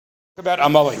About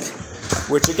Amalek,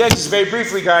 which again, just very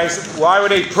briefly, guys, why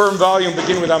would a Purim volume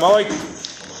begin with Amalek?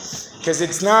 Because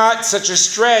it's not such a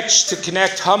stretch to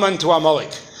connect Haman to Amalek.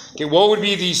 Okay, what would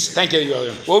be these? Thank you,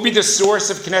 William. What would be the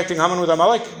source of connecting Haman with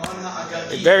Amalek?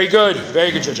 Very good,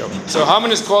 Jojo. So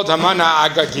Haman is called Haman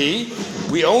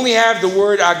Agagi. We only have the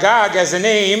word Agag as a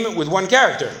name with one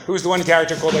character. Who's the one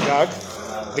character called Agag?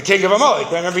 The king of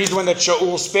Amalek. Remember, he's the one that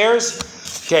Shaul spares.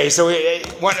 Okay, so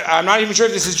I'm not even sure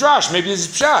if this is Drash. Maybe this is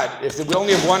Pshad. If we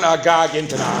only have one Agag in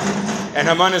Tanakh, and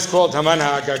Haman is called Haman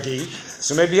HaAgagi,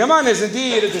 so maybe Haman is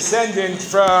indeed a descendant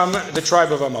from the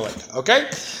tribe of Amalek. Okay?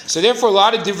 So therefore, a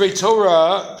lot of Divrei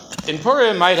Torah in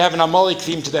Purim might have an Amalek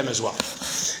theme to them as well.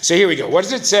 So here we go. What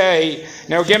does it say?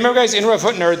 Now again, remember guys, in Rav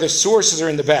Hutner, the sources are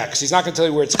in the back, because he's not going to tell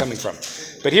you where it's coming from.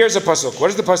 But here's a pasuk. What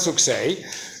does the pasuk say?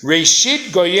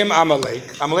 Reshit goyim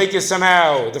Amalek. Amalek is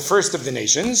somehow the first of the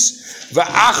nations.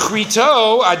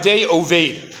 Va'achrito adei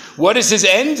oved. What is his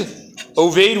end?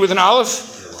 Oved with an aleph?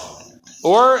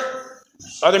 Or,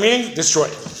 other meaning?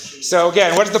 Destroyed. So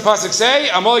again, what does the pasuk say?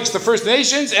 Amalek's the first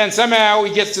nations, and somehow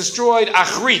he gets destroyed,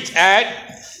 achrit,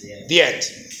 at the end.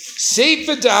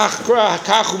 Sefer da'achra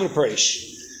kachum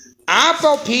l'parish.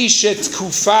 Apal pishet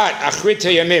tkufat achrit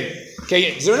yamim.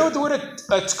 Okay, does anyone know what the word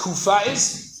a tkufa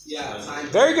is? Yeah.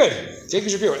 Very good. Jacob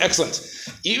Shapiro, excellent.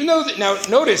 Even though, now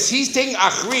notice, he's taking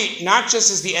achrit not just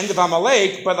as the end of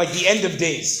Amalek, but like the end of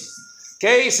days.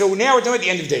 Okay, so now we're talking about the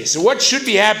end of days. So what should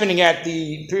be happening at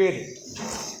the period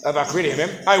of achrit yamim?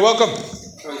 Hi, welcome.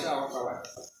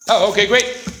 Oh, okay, great.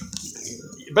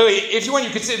 By the way, if you want,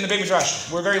 you could sit in the big midrash.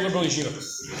 We're very liberal yeshiva.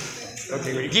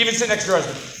 Okay, great. You can even sit next to your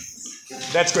husband.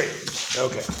 That's great.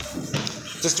 Okay.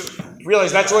 Just to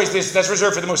realize that's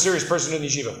reserved for the most serious person in the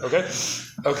yeshiva. Okay?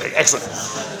 Okay, excellent.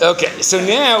 Okay, so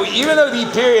now even though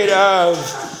the period of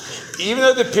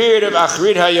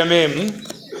Achrit Hayamim,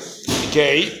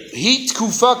 okay, he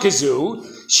tkufa kazu,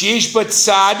 sheish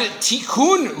batzad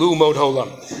tikun lu'umot holam.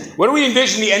 What do we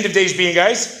envision the end of days being,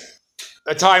 guys?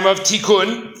 A time of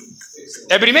tikkun.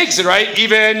 Everybody makes it, right?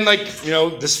 Even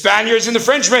the Spaniards and the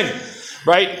Frenchmen,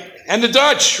 right? And the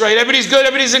Dutch, right? Everybody's good.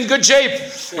 Everybody's in good shape,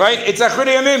 right? It's Achrit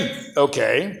Yamim.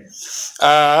 Okay.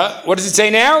 What does it say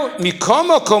now? Mikom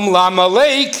makom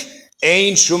la'Amalek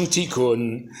ein shum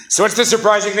tikun. So what's the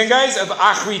surprising thing, guys? Of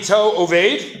Achrito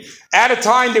Oved. At a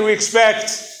time that we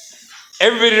expect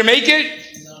everybody to make it,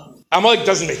 Amalek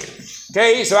doesn't make it.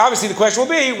 Okay, so obviously the question will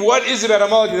be, what is it about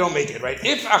Amalek that don't make it, right?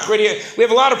 If Achrit, we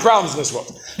have a lot of problems in this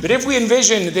world. But if we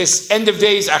envision this end of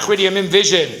days Achrit Yamim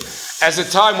vision as a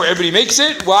time where everybody makes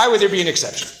it, why would there be an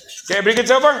exception? Okay, everybody good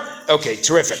so far? Okay,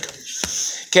 terrific.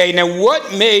 Okay, now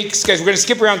what makes, guys, we're going to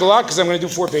skip around a lot because I'm going to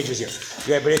do 4 pages here.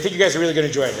 Okay, but I think you guys are really going to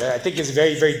enjoy it. I think it's a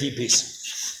very, very deep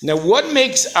piece. Now, what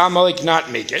makes Amalek not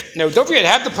make it? Now, don't forget,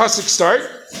 have the pasuk start.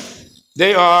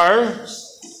 They are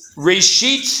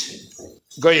Reshit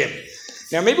Goyim.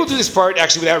 Now, maybe we'll do this part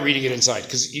actually without reading it inside,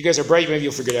 because you guys are bright, maybe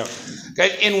you'll figure it out.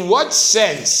 Okay, in what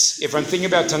sense, if I'm thinking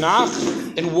about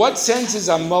Tanakh, in what sense is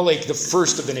Amalek the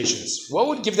first of the nations? What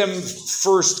would give them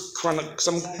first very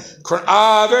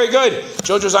good.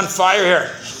 Jojo's on fire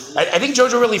here. I think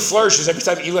Jojo really flourishes every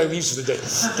time Eli leaves for the day.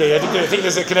 Okay, I think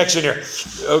there's a connection here.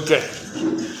 Okay.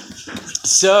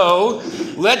 So,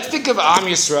 let's think of Am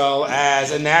Yisrael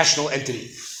as a national entity.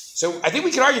 So I think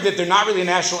we could argue that they're not really a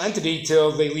national entity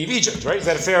till they leave Egypt, right? Is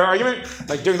that a fair argument?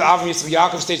 Like during the Avram Yitzchak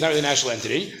Yaakov stage, not really a national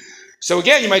entity. So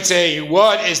again, you might say,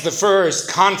 what is the first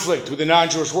conflict with the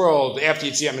non-Jewish world after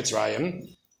Yetziat Mitzrayim?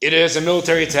 It is a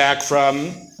military attack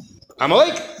from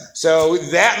Amalek. So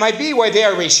that might be why they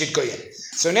are Reshit Goyim.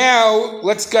 So now,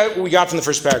 let's get what we got from the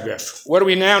first paragraph. What do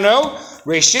we now know?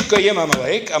 Reshit Goyim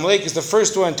Amalek. Amalek is the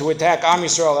first one to attack Am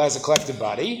Yisrael as a collective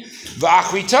body.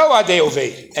 Va'achrito adei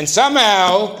oved. And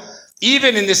somehow,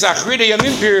 even in this Achrit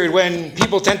Yamim period, when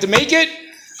people tend to make it,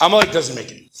 Amalek doesn't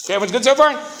make it. Okay, everyone's good so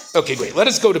far? Okay, great. Let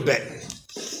us go to bed.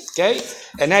 Okay?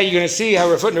 And now you're going to see how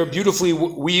Rav Hutner beautifully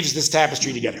weaves this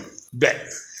tapestry together. Bed.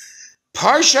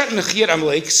 Parshat Mechiat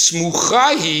Amalek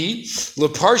smuchahi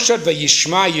leparshat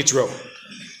vayishma Yitro.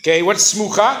 Okay, what's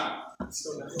smucha?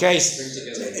 Okay.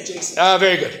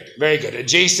 Very good. Very good.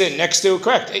 Adjacent, next to,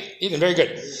 correct. Hey, Ethan, very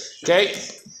good. Okay.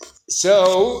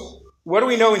 So, what do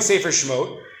we know in Sefer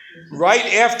Shemot? Right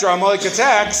after Amalek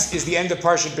attacks is the end of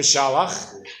Parshat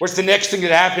Beshalach. What's the next thing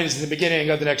that happens in the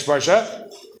beginning of the next Parsha?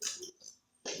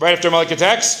 Right after Amalek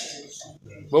attacks?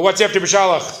 Well, what's after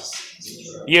Beshalach?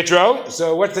 Yitro.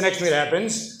 So what's the next thing that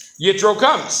happens? Yitro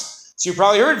comes. So you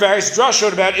probably heard various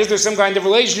drashot about, is there some kind of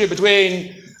relationship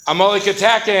between Amalek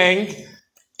attacking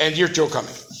and Yitro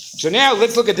coming? So now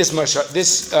let's look at this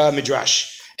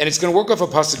midrash. And it's going to work off a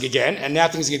pasuk again, and now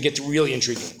things are going to get really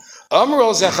intriguing.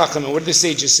 Amrol zechachamim. What did the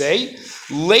sages say?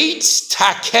 Lates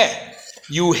takeh.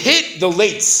 You hit the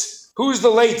lates. Who's the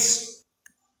lates?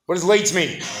 What does lates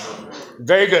mean?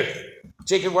 Very good.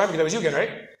 Jacob Weinberg, that was you again, right?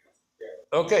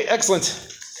 Okay, excellent.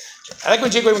 I like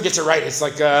when Jacob Weinberg gets it right. It's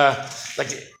like,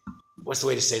 what's the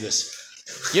way to say this?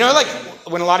 You know, like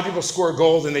when a lot of people score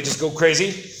gold and they just go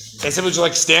crazy, and some people just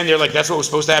like stand there like that's what was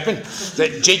supposed to happen.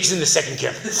 That Jake's in the second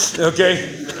camp.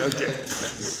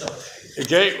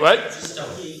 Okay, what?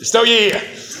 Stow, yeah.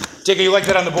 Jacob, you like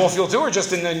that on the ball field too, or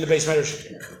just in the base matters?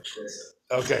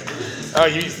 Okay. Oh,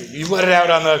 you let it out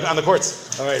on the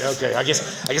courts. All right. Okay. I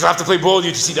guess I'll have to play ball with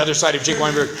you to see the other side of Jake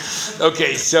Weinberg.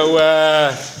 Okay. So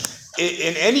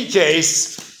in any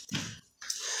case,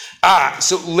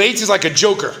 so Lates is like a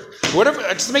joker. Whatever.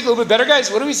 Just to make it a little bit better, guys.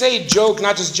 What do we say? Joke,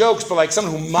 not just jokes, but like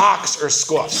someone who mocks or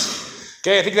scoffs.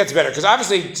 Okay. I think that's better because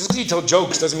obviously, just because you tell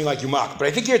jokes doesn't mean like you mock. But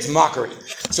I think here it's mockery.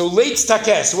 So Lates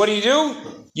takeh. So what do?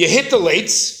 You hit the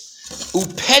Lates.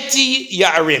 Upeti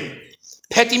ya'arim.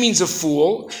 Petty means a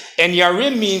fool, and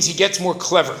Yarim means he gets more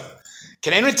clever.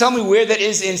 Can anyone tell me where that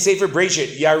is in Sefer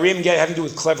Breshit? Yarim having to do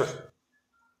with clever.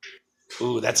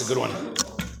 Ooh, that's a good one.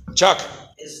 Chuck.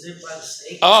 Is it by the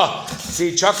snake?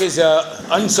 See, Chuck is an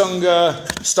unsung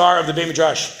star of the Beit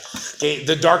Midrash. Okay,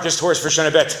 the darkest horse for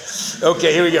Shana Bet.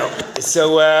 Okay, here we go.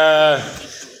 So,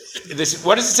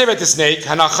 what does it say about the snake?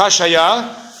 Hanachash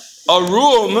haya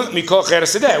arum mikol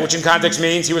cheresideh, which in context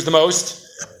means he was the most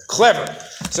clever.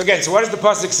 So again, so what does the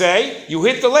pasuk say? You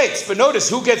hit the lates, but notice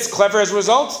who gets clever as a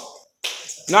result?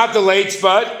 Not the lates,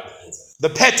 but the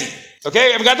petty.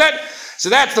 Okay, have you got that? So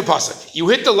that's the pasuk. You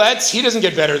hit the lates, he doesn't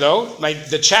get better though.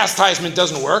 The chastisement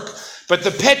doesn't work, but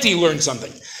the petty learned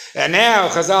something. And now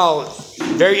Chazal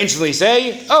very instantly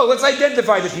say, let's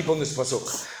identify the people in this pasuk.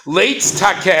 Lates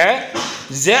takeh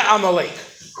ze Amalek.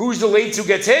 Who's the lates who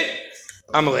gets hit?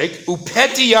 Amalek.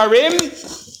 Upeti yarim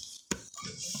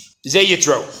ze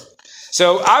Yitro.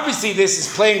 So obviously this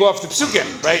is playing off the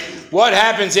psukim, right? What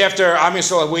happens after Am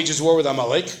Yisrael wages war with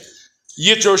Amalek?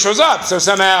 Yitro shows up. So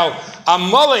somehow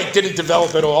Amalek didn't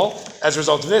develop at all as a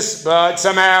result of this, but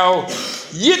somehow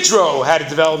Yitro had a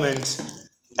development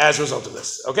as a result of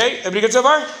this. Okay? Everybody good so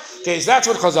far? Okay, so that's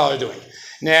what Chazal are doing.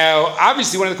 Now,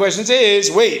 obviously one of the questions is,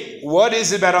 wait, what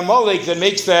is it about Amalek that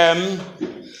makes them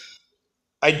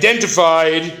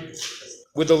identified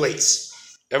with the lates?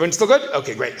 Everyone still good?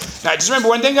 Okay, great. Now, just remember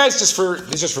one thing, guys, this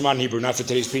is just for modern Hebrew, not for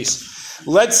today's piece.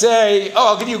 Let's say,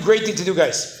 I'll give you a great thing to do,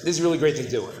 guys. This is a really great thing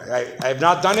to do. I have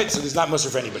not done it, so there's not much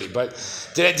for anybody. But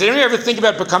did anyone ever think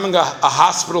about becoming a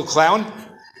hospital clown?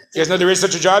 You guys know there is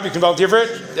such a job? You can volunteer for it?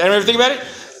 Did anyone ever think about it?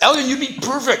 Elion, you'd be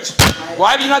perfect.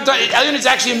 Why have you not done it? Elion, it's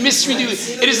actually a mystery to you.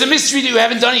 It is a mystery that you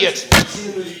haven't done it yet. Have you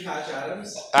seen the movie Patch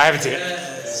Adams? I haven't seen it. I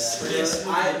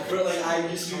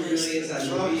used to be really into that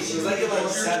movie. It was like in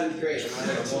 7th grade. I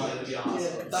wanted to be a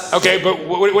hospital. Okay, but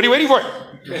what are you waiting for?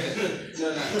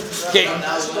 Okay.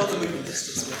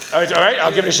 All right,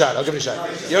 I'll give it a shot.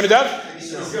 You know Nadav?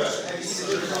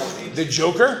 The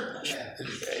Joker?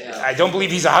 I don't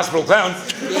believe he's a hospital clown.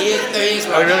 He is.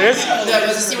 Oh, he really is? No, it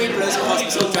was a scene where he goes to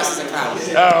hospital dressed as a clown.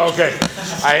 Oh, okay.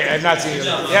 I have not seen it.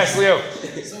 Yes, Leo.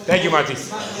 Thank you, Marty.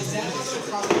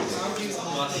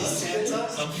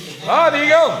 Oh, there you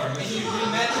go. He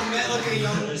met like a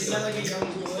young boy. His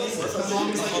mom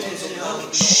was like in jail.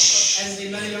 And they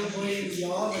met a young boy named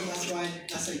Yoav, and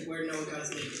that's like where Noah got his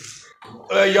name.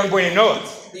 A young boy named Noah.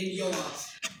 Named Yoav.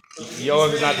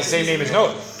 Yoav is not the same name as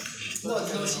Noah. No,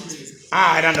 it's no Hebrew.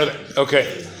 I don't know that. Okay.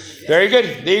 Very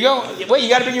good. There you go. Wait, you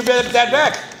got to bring your dad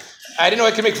back. I didn't know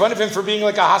I could make fun of him for being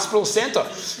like a hospital Santa.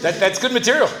 That's good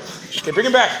material. Okay, bring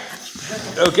him back.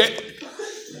 Okay.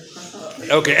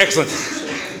 Okay, excellent.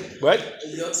 What?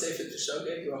 You don't say for the show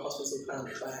game, you're a hospital clown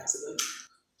by accident.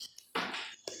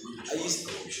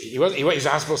 He's a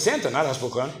hospital Santa, not a hospital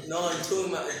clown. No, I'm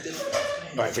talking about a different.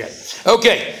 All right, forget.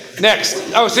 Okay, next.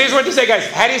 So here's what to say, guys.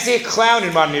 How do you say a clown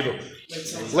in modern Hebrew?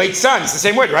 Late son. It's the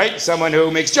same word, right? Someone who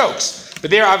makes jokes.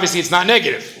 But there, obviously, it's not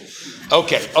negative.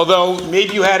 Okay, although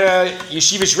maybe you had a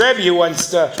yeshivish rebbe who wants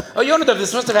to... Yonadav,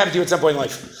 this must have happened to you at some point in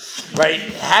life. Right?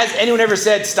 Has anyone ever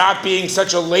said, stop being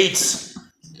such a late...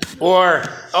 Or,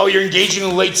 you're engaging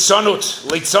in late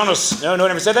sonus. No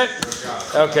one ever said that?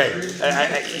 Okay.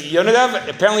 Yonadav,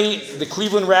 apparently the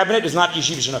Cleveland rabbinate is not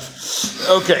yeshivish enough.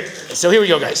 Okay, so here we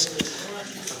go, guys.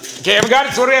 Okay, everyone got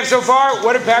it? So what do we have so far?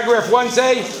 What did paragraph 1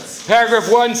 say?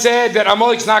 Paragraph 1 said that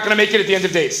Amalek's not going to make it at the end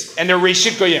of days. And they're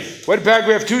Reshit Goyim. What did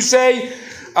paragraph 2 say?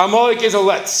 Amalek is a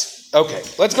let's. Okay,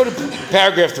 let's go to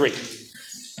paragraph 3.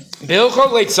 Bilcho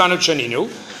leitzanut shaninu.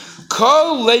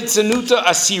 Kol leitzanuta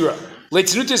asira.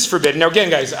 Leitzanuta is forbidden. Now again,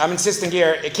 guys, I'm insisting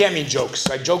here, it can't mean jokes.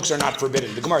 Like, jokes are not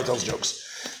forbidden. The Gemara tells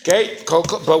jokes. Okay,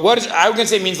 but what is I'm going to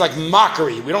say means like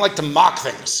mockery. We don't like to mock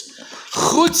things.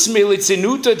 Chutz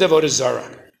militzinuta devodah zara.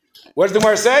 What does the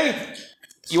Gemara say?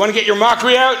 You want to get your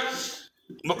mockery out?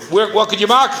 What could you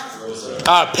mock?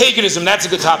 Paganism. That's a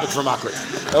good topic for mockery.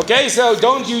 Okay, so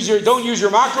don't use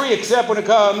your mockery except when it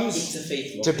comes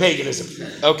to paganism.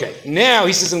 Okay, now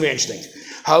he says something very interesting.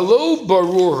 Hello,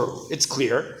 barur. It's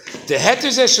clear. The heter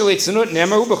zesheletzinut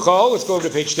nemaru b'chol. Let's go over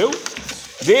to page 2.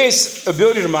 This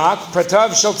ability to mock,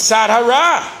 pratav shel tzad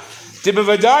hara.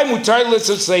 Tibavadai mutar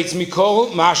litzotzeitz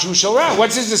mikol mashu shel ra.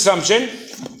 What's his assumption?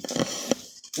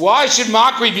 Why should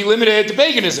mockery be limited to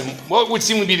paganism? What would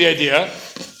seem to be the idea?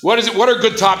 What is it? What are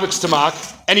good topics to mock?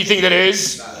 Anything that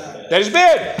is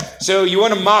bad. So you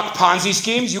want to mock Ponzi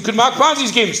schemes? You could mock Ponzi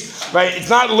schemes, right? It's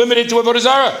not limited to avodah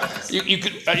zarah. You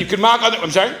could mock other.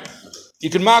 I'm sorry. You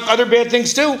could mock other bad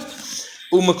things too.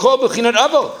 Umakol b'chinat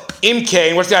aval.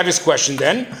 Imkein. What's the obvious question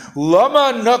then?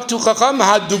 Lama naktu chacham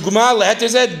hadugma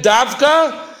lehetezed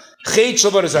davka chet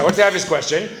shel avodah zarah. What's the obvious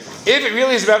question? If it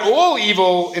really is about all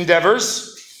evil endeavors,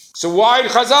 so why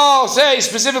did Chazal say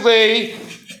specifically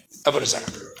avodah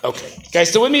zarah? Okay, guys,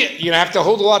 still with me? You're gonna have to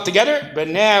hold a lot together. But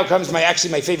now comes my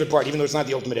favorite part, even though it's not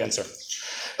the ultimate answer.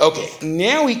 Okay,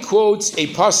 now he quotes a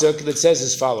pasuk that says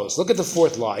as follows. Look at the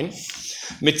 4th line.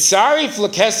 Mitzarif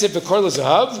lekesef v'kor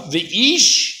lezahav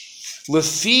v'ish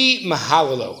lefi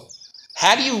mahalalo.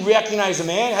 How do you recognize a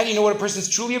man? How do you know what a person's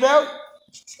truly about?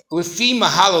 Lefi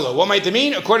mahalalo. What might that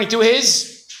mean? According to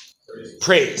his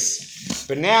praise.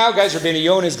 But now, guys, Rabbeinu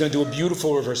Yonah is going to do a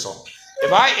beautiful reversal.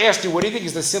 If I asked you, what do you think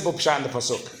is the simple pshat in the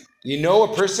pasuk? You know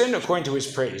a person according to his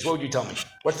praise. What would you tell me?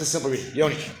 What's the simple reading?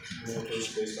 Yoni.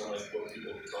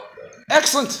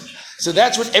 Excellent. So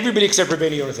that's what everybody except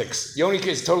Rabbeinu Yonah thinks. Yoni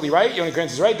is totally right. Yoni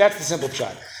Krantz is right. That's the simple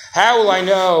pshat. How will I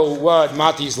know what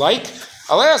Mati's like?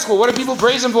 I'll ask, well, what do people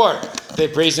praise him for? They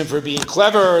praise him for being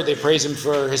clever. They praise him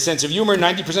for his sense of humor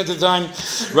 90% of the time.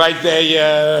 Right?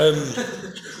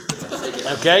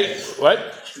 Okay.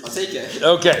 What? I'll take it.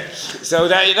 Okay. So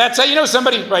that's how you know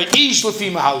somebody, right? Ish lefi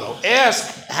mahalo.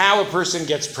 Ask how a person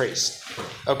gets praised.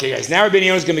 Okay, guys. Now Rabbeinu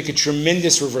Yonah is going to make a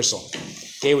tremendous reversal.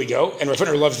 Here we go. And Rav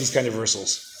Hutner loves these kind of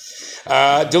reversals.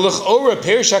 What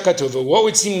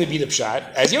would seemingly be the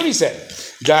pshat? As Yoni said,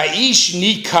 Da'ish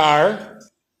nikar.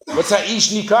 What's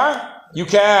Da'ish nikar? You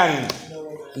can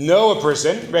know a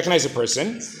person, recognize a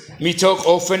person. Mitok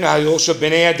ofen hayosha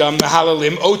b'nei adam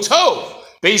mahalalim oto.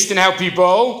 Based on how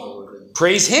people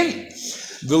praise him.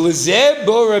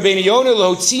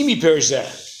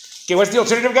 Okay, what's the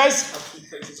alternative, guys?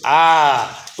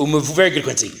 Very good,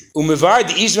 Quincy.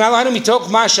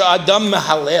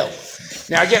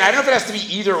 Now, again, I don't know if it has to be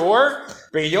either or,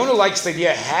 but Yonah likes the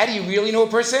idea, how do you really know a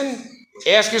person?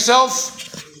 Ask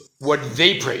yourself what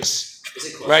they praise,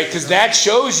 right? Because that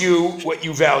shows you what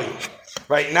you value,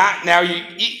 right? Not now,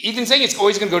 Ethan's saying it's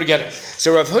always going to go together.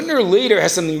 So Rav Hutner later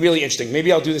has something really interesting.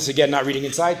 Maybe I'll do this again, not reading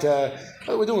inside.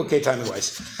 We're doing okay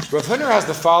timing-wise. Rav Hutner has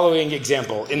the following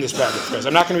example in this paragraph. Guys,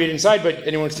 I'm not going to read it inside, but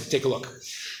anyone wants to take a look.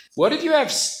 What if you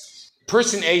have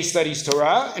person A studies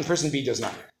Torah and person B does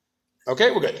not?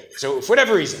 Okay, we're good. So for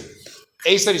whatever reason,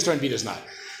 A studies Torah and B does not.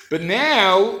 But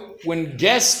now, when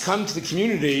guests come to the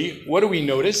community, what do we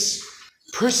notice?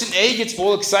 Person A gets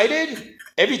all excited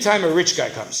every time a rich guy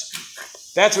comes.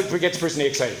 That's what gets person A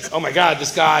excited. Oh my God,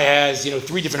 this guy has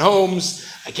 3 different homes.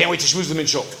 I can't wait to shmooze them in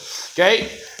shul. Okay,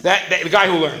 that the guy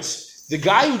who learns. The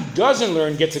guy who doesn't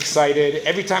learn gets excited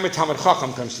every time a Talmid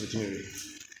Chacham comes to the community.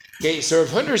 Okay, so Rav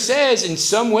Hutner says in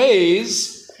some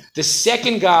ways the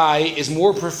second guy is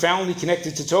more profoundly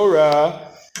connected to Torah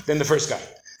than the first guy.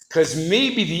 Because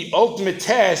maybe the ultimate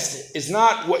test is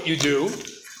not what you do.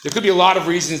 There could be a lot of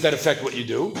reasons that affect what you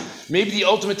do. Maybe the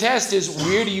ultimate test is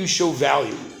where do you show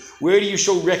value? Where do you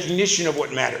show recognition of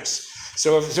what matters?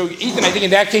 So Ethan, I think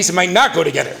in that case it might not go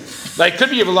together. Like, could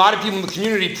be you have a lot of people in the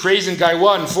community praising guy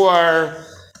 1 for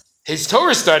his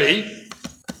Torah study,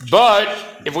 but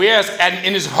if we ask, and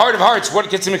in his heart of hearts, what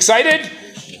gets him excited?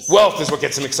 Wealth is what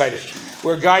gets him excited.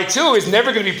 Where guy 2 is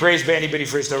never going to be praised by anybody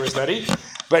for his Torah study,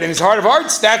 but in his heart of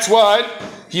hearts, that's what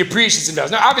he appreciates and does.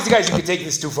 Now, obviously, guys, you can take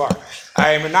this too far.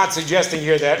 I am not suggesting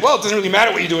here that, well, it doesn't really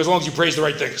matter what you do as long as you praise the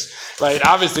right things. Right?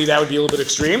 Obviously, that would be a little bit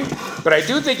extreme, but I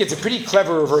do think it's a pretty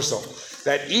clever reversal.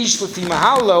 That ish lefi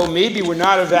mahalo, maybe we're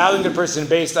not evaluating the person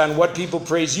based on what people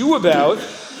praise you about,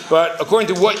 but according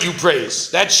to what you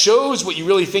praise. That shows what you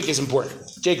really think is important.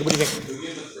 Jacob, what do you think?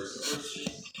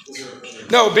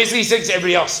 No, basically he says to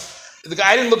everybody else. The guy,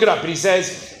 I didn't look it up, but he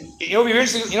says,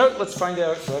 let's find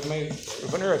out. Do I have my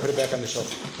opener? I put it back on the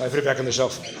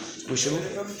shelf. We should.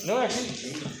 No,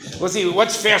 actually. Let's see,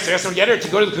 what's faster? Ask them together to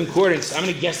go to the concordance. I'm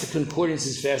going to guess the concordance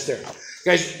is faster.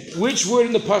 Guys, which word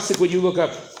in the pasuk would you look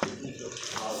up?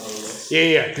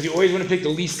 Yeah, because you always want to pick the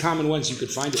least common one so you could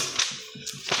find it.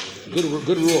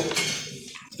 Good rule.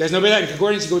 You guys know about that? In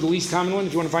concordance, you go with the least common one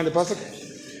if you want to find the pasuk.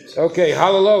 Okay,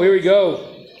 halalo, here we go.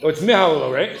 Oh, it's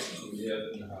mihalalo, right?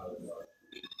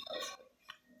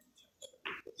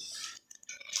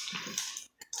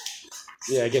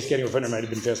 Yeah, I guess getting a Rav Hutner might have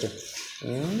been faster.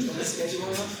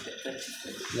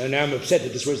 No, now I'm upset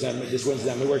that this one's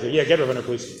not my worker. Yeah, get Rav Hutner,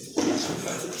 please.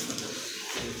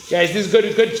 Guys, this is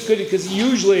good, because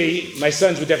usually my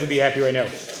sons would definitely be happy right now.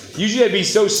 Usually I'd be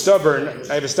so stubborn,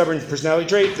 I have a stubborn personality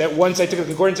trait, that once I took a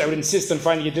concordance, I would insist on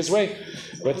finding it this way.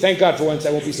 But thank God for once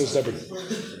I won't be so stubborn.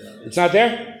 It's not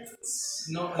there?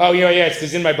 Oh, yeah,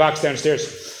 it's in my box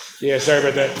downstairs. Yeah, sorry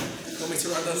about that. Want me to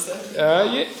write that stuff?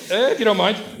 If you don't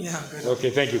mind. Yeah.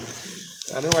 Okay, thank you.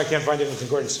 I don't know why I can't find it in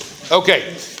concordance.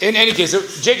 Okay, in any case, so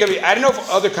Jacob, I don't know if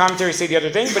other commentaries say the other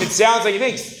thing, but it sounds like he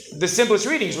thinks the simplest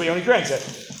reading is what Yoni Grant said.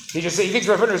 He thinks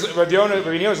Rav Hutner is a little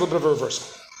bit of a reversal.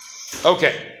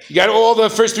 Okay, you got all the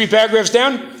first three paragraphs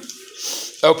down?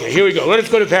 Okay, here we go. Let's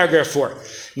go to paragraph 4.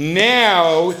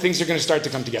 Now things are going to start to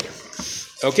come together.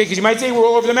 Okay, because you might say we're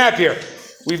all over the map here.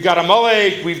 We've got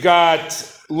Amalek, we've got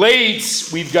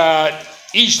Leitz, we've got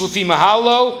Ish Lefi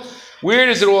Mahalo. Where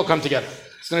does it all come together?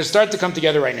 It's going to start to come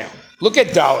together right now. Look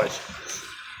at Dalet.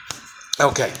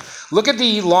 Okay, look at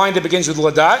the line that begins with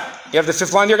Ladat. You have the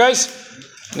 5th line there, guys?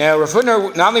 Now, Rav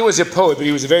Hutner not only was he a poet, but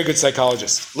he was a very good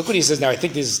psychologist. Look what he says now. I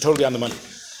think this is totally on the money.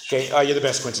 Okay, you're the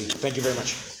best, Quincy. Thank you very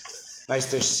much. Nice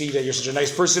to see that you're such a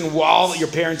nice person while your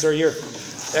parents are here.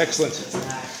 Excellent.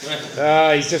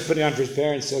 He's just putting on for his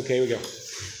parents. Okay, here we go.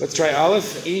 Let's try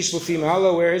Aleph. Ish Lefi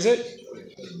Mahalo. Where is it?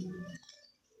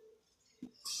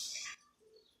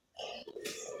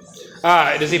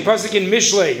 It is a pasuk in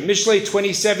Mishlei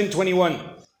 27:21.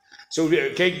 So,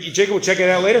 okay, Jacob will check it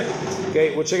out later.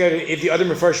 Okay, we'll check out if the other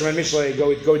Mefarshim and Mishlei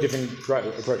go a different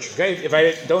approach. Okay, if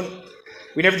I don't,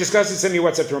 we never discussed it, send me a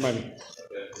WhatsApp to remind me.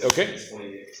 Okay?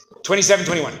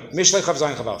 27:21. Mishlei Chav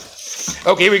Zayin Chav Aleph.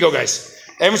 Okay, here we go, guys.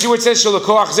 Everyone see what it says?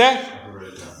 Shalakoach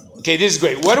zeh? Okay, this is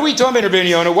great. What are we talking about, Rabbeinu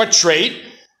Yonah? What trait?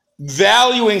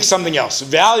 Valuing something else.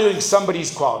 Valuing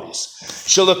somebody's qualities.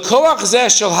 Shalakoach zeh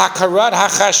shel hakarat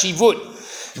hachashivut.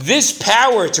 This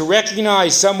power to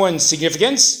recognize someone's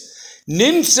significance.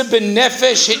 Nimsa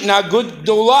benefesh hitnagud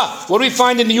dola. What do we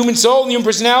find in the human soul, in the human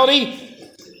personality?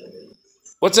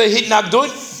 What's a hitnagud?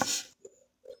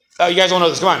 Oh, you guys all know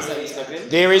this. Come on.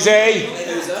 There is a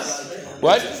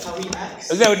what?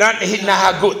 No, not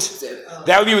hitnahagut.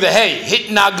 That would be with a hey.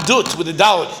 Hitnagdut with a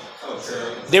dalet.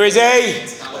 There is a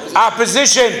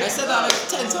opposition. I said that like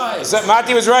 10 times. So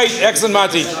Mati was right. Excellent,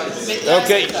 Mati.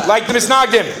 Okay, like the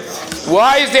misnagdim.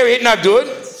 Why is there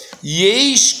hitnagdut?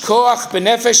 Yesh koach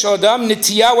benefesh adam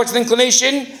nitiyah. What's the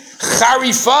inclination?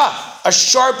 Charifa, a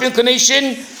sharp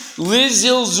inclination.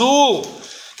 Lizilzul.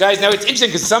 Guys, now it's interesting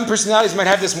because some personalities might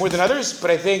have this more than others,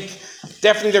 but I think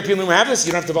definitely there are people who have this.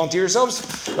 You don't have to volunteer yourselves,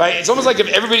 right? It's almost like if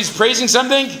everybody's praising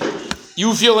something,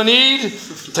 you feel a need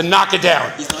to knock it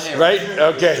down. He's not here. Right?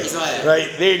 Okay. He's not here. Right.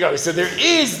 There you go. So there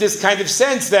is this kind of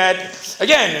sense that,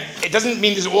 again, it doesn't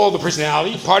mean there's all the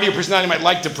personality. Part of your personality might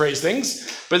like to praise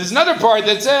things, but there's another part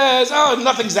that says, oh,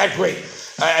 nothing's that great.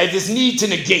 I have this need to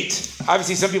negate.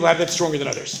 Obviously, some people have that stronger than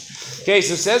others. Okay,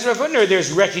 so says Rav Hutner,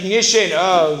 there's recognition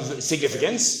of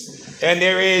significance, and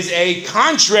there is a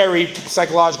contrary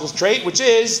psychological trait, which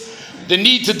is the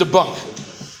need to debunk.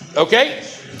 Okay?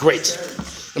 Great.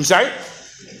 I'm sorry?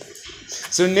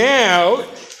 So now,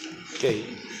 okay,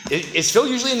 is Phil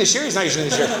usually in the shiur? He's not usually in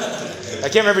the shiur. I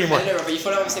can't remember anymore. I know, but you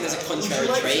thought I was saying there's a contrary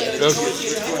trait.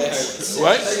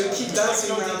 What?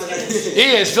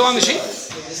 Yeah, is Phil on the sheet?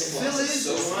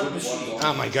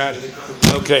 Oh my God.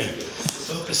 Okay.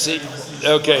 See?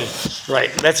 Okay.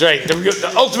 Right. That's right.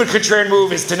 The ultimate contrarian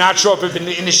move is to not show up in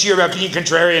the shiur about being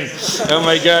contrarian. Oh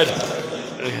my God.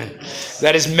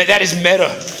 That is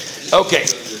meta. Okay.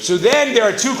 So then there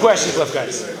are 2 questions left,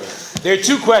 guys. There are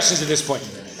 2 questions at this point.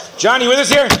 Johnny, with us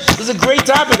here? This is a great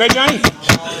topic, right, Johnny?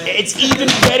 It's even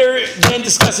better than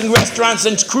discussing restaurants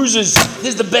and cruises. This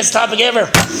is the best topic ever.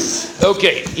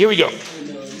 Okay, here we go.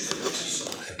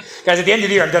 Guys, at the end of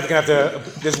the year, I'm definitely going to have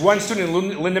to... There's one student in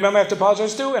Lindenbaum I have to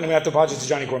apologize to, and I'm going to have to apologize to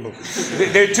Johnny Cornblue.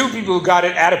 There are 2 people who got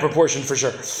it out of proportion, for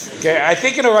sure. Okay, I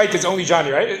think in a right, it's only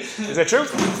Johnny, right? Is that true? Is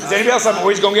there anybody else I'm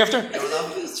always going after?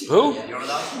 Who?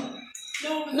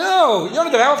 No,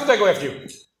 Jonathan, how often did I go after you?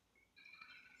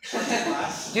 Do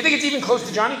you think it's even close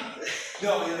to Johnny?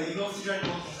 No, you go to Johnny.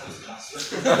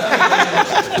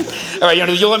 All right,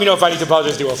 Jonathan, you'll let me know if I need to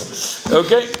apologize to you also.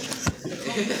 Okay?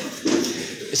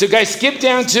 So, guys, skip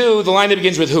down to the line that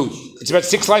begins with who. It's about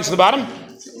 6 lines from the bottom.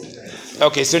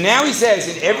 Okay, so now he says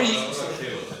in every...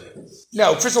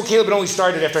 No, first of all, Caleb had only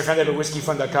started after I found out about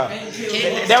whiskeyfun.com.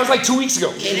 That was like 2 weeks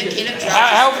ago.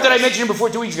 How did I mention him before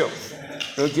 2 weeks ago?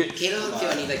 Okay. Caleb doesn't feel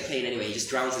any like pain anyway. He just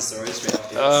drowns his sorrows straight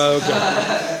off.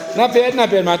 Okay. Not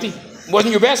bad, Mati.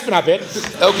 Wasn't your best, but not bad.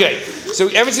 Okay. So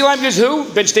every line goes who?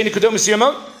 Ben Shtein Kodom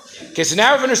Siyamot. Okay, so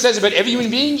now Rav Hutner says about every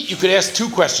human being, you could ask 2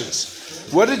 questions.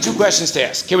 What are the 2 questions to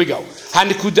ask? Here we go.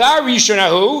 Hanekuda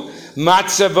Rishonahu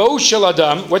Matzavo Shel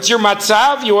Adam. What's your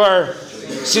matzav? Your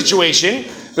situation.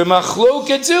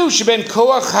 B'machloketu sheben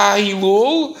koach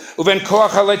ha'hilul uben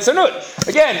koach ha'leitzanut.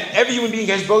 Again, every human being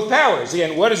has both powers.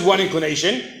 Again, what is one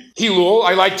inclination? Hilul.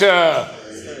 I like to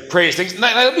praise things.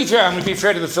 Now, let me be fair. I'm going to be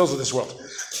fair to the fills of this world.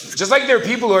 Just like there are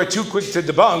people who are too quick to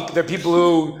debunk, there are people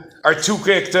who are too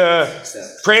quick to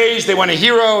praise. They want a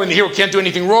hero, and the hero can't do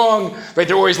anything wrong, but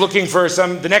they're always looking for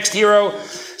the next hero.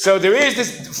 So there is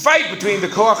this fight between the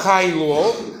koach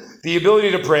ha'hilul, the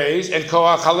ability to praise, and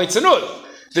koach ha'leitzanut,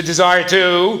 the desire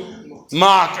to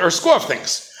mock or scoff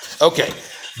things. Okay.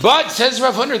 But, says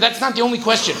Rav Hutner, that's not the only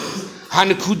question.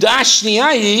 Hanekuda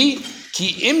shniyai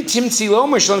ki im timtzi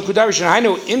lomer shel nekuda rishon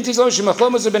hainu im timtzi lomer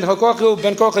shemachlomos ben hakoach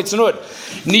ben koach ha'leitzanut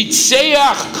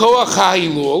nitzeach koach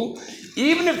ha'hilul.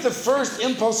 Even if the first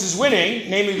impulse is winning,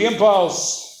 namely the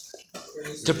impulse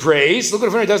to praise, look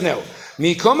what Rav Hutner does now.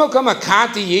 Mikomo kama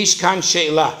kati yesh kan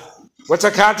she'ela. What's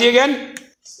a kati again?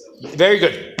 Very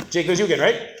good. Jake, goes you again,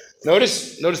 right?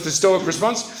 Notice the stoic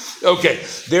response. Okay,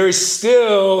 there is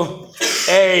still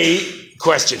a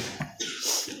question.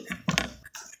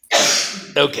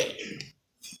 Okay.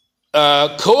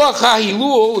 Koach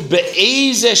ha'hilul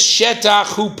be'eze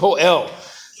shetach hu po'el.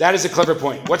 That is a clever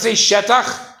point. What's a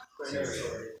shetach?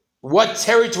 What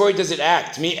territory does it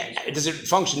act? Does it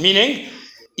function? Meaning,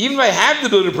 even if I have the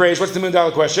ability to praise, what's the $1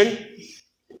 million question?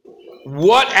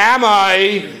 What am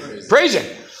I praising?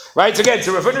 Right? So again,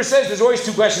 Rav Hutner says there's always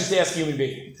 2 questions to ask a human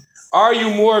being. Are you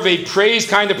more of a praise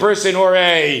kind of person or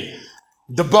a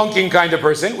debunking kind of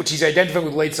person, which he's identifying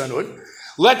with late sonhood?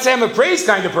 Let's say I'm a praise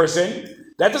kind of person.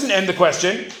 That doesn't end the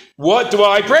question. What do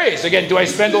I praise? Again, do I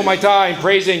spend all my time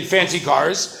praising fancy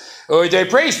cars? Or do I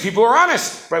praise people who are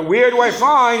honest? Right? Where do I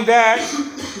find that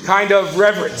kind of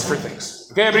reverence for things?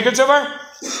 Okay, everybody good so far?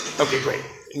 Okay, great.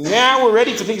 Now we're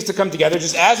ready for things to come together.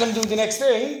 Just as I'm doing the next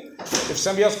thing, if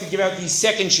somebody else could give out the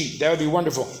second sheet, that would be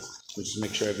wonderful. Let's just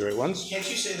make sure I have the right ones. Can't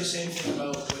you say the same thing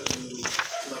about when you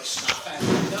stop at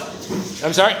window?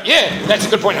 I'm sorry? Yeah, that's a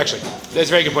good point, actually. That's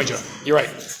a very good point, Joe. You're right.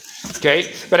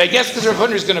 Okay? But I guess because Rav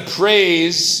Hutner is going to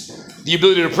praise the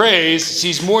ability to praise,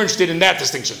 he's more interested in that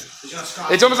distinction.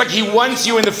 It's almost like he wants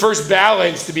you in the first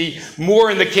balance to be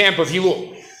more in the camp of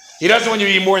Hilul. He doesn't want you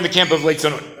to be more in the camp of Leit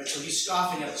Sonot. Right, so he's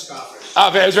scoffing at the scoffers.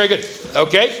 That was very good.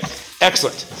 Okay?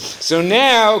 Excellent. So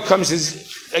now comes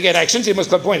his, again, I shouldn't say the most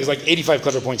clever point. There's like 85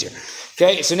 clever points here.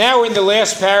 Okay? So now we're in the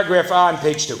last paragraph on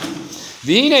page 2.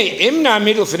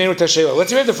 Let's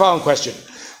have the following question.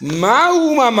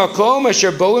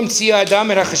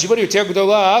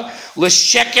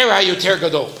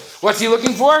 What's he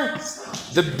looking for?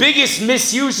 The biggest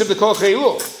misuse of the Koach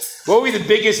Ha'ilul. What would be the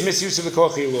biggest misuse of the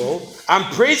Koach Ha'ilul? I'm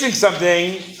praising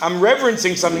something, I'm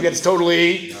reverencing something that's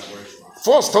totally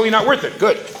false, totally not worth it.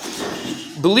 Good.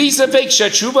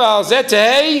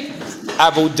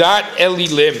 Avodat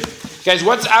Elilim. Guys,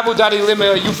 what's Avodat Elilim?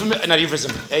 Not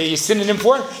euphemism. A synonym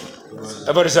for?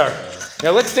 Avodah Zarah.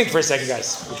 Now let's think for a second,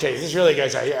 guys. Okay, this is really,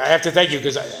 guys, I have to thank you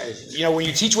because, when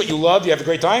you teach what you love, you have a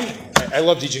great time. I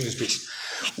love teaching this piece.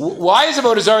 Why is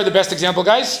Avodah Zarah the best example,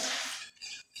 guys?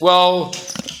 Well,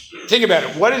 think about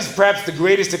it. What is perhaps the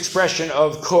greatest expression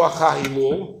of Koach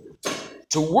Ha'ilul?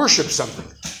 To worship something.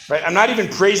 Right? I'm not even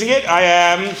praising it, I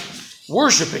am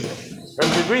worshiping it.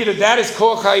 Right? We agree that is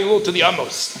Koach Ha'ilul to the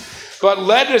utmost. But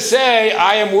let us say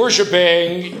I am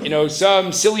worshiping,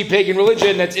 some silly pagan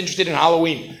religion that's interested in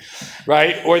Halloween.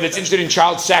 Right? Or that's interested in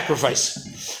child sacrifice.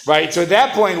 Right? So at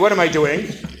that point, what am I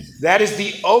doing? That is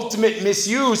the ultimate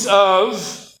misuse of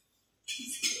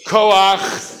Koach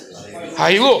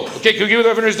Ha'ilul. Okay, can you get what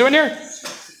Rav Hutner is doing here?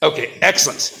 Okay,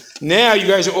 excellent. Now you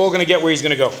guys are all going to get where he's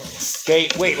going to go. Okay,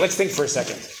 wait, let's think for a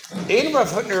second. In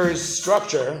Rav Hutner's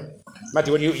structure,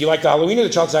 Matti, what do you like the Halloween or the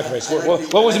child sacrifice?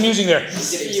 What was amusing there?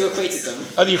 You equated them.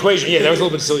 Oh, the equation. Yeah, that was a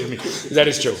little bit silly of me. That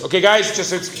is true. Okay, guys, just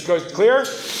so it goes clear,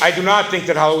 I do not think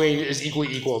that Halloween is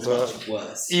equal to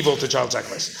evil to child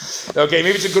sacrifice. Okay,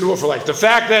 maybe it's a good rule for life. The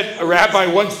fact that a rabbi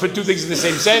once put 2 things in the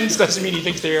same sentence doesn't mean he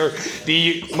thinks they are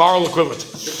the moral equivalent.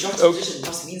 The juxtaposition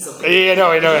must mean something. Yeah,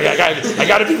 no, I know. I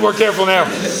got to be more careful now.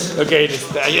 Okay,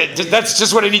 that's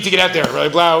just what I need to get out there.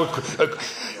 Rav Blau.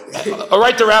 All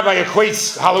right, the rabbi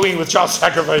equates Halloween with child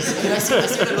sacrifice.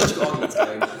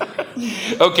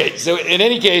 Okay, so in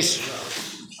any case,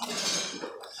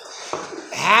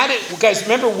 guys,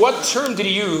 remember what term did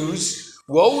he use?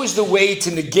 What was the way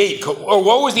to negate, or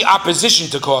what was the opposition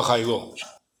to Koach HaIlul?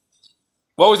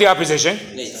 What was the opposition?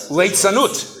 Leit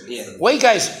Sanut. Yeah. Wait,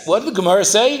 guys, what did the Gemara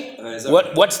say?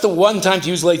 What's the one time to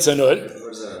use Leit Sanut?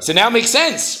 So now it makes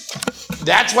sense.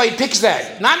 That's why he picks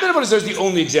that. Not that Avodah Zarah is the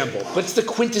only example, but it's the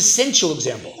quintessential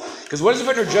example. Because what does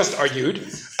the Hutner just argued?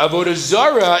 Avodah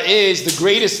Zarah is the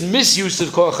greatest misuse of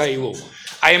Koach HaIlul.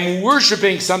 I am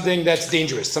worshiping something that's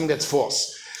dangerous, something that's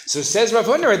false. So says Rav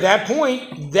Hutner, at that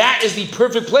point, that is the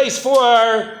perfect place for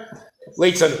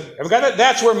Leit Sanut. Ever got that?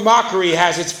 That's where mockery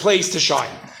has its place to shine.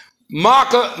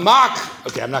 Mock.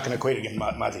 Okay, I'm not going to equate it again,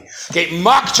 Mati. Okay,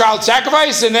 mock child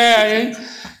sacrifice, and then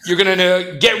you're going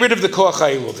to get rid of the Koach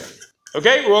HaIlul there.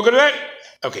 Okay, we're all good at that?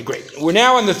 Okay, great. We're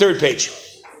now on the third page.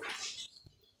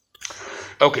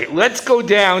 Okay, let's go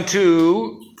down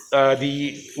to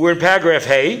we're in paragraph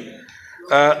Hey.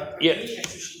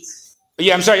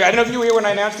 Yeah, I'm sorry. I don't know if you were here when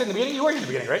I announced it in the beginning. You were here in the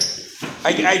beginning, right?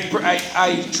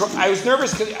 I was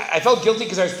nervous because I felt guilty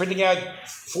because I was printing out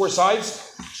 4 sides.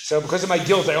 So because of my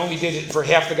guilt, I only did it for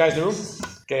half the guys in the room.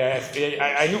 Okay,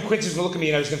 I knew Quincy was going to look at me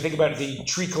and I was going to think about the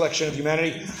tree collection of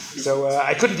humanity. So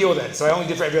I couldn't deal with that. So I only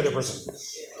did for every other person.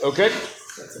 Okay?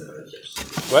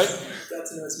 What?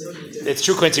 It's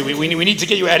true, Quincy. We need to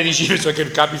get you out of these years so I can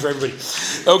copy for everybody.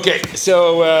 Okay,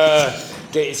 so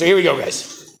here we go,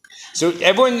 guys. So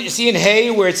everyone see in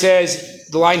Hey where it says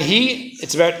the line he,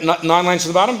 it's about 9 lines to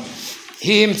the bottom.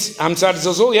 He, Hamzat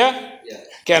Zilzul, yeah? Yeah.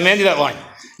 Okay, I'm ending that line.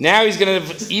 Now he's going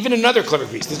to even another clever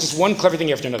piece. There's just one clever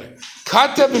thing after another.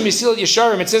 Kata b'Mesilat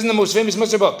Yesharim. It says in the most famous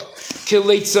Musar book,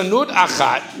 Kileitzanut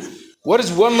achat. What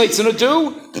does one leitzanut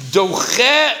do?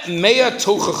 Doche mea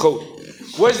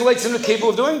tochachot. What is the leitzanut capable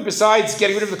of doing besides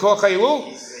getting rid of the Koach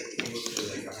HaIlul?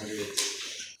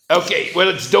 Okay, well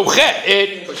it's doche.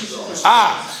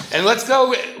 And let's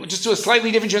go just to a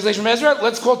slightly different translation from Ezra.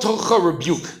 Let's call tocha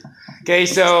rebuke. Okay,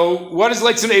 so what is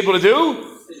leitzanut able to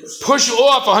do? Push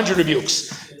off 100 rebukes.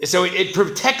 So it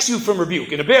protects you from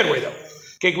rebuke in a bad way, though.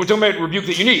 Okay, we're talking about rebuke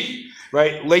that you need,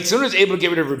 right? Leitzanut is able to get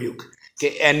rid of rebuke.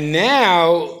 Okay, and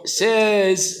now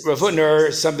says Rav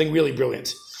Hutner something really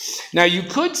brilliant. Now you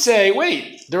could say,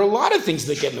 wait, there are a lot of things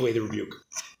that get in the way of the rebuke,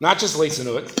 not just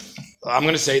leitzanut. I'm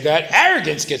going to say that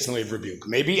arrogance gets in the way of rebuke.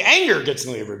 Maybe anger gets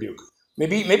in the way of rebuke.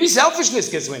 Maybe selfishness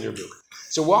gets in the way of rebuke.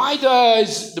 So why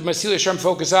does the Mesilat Yesharim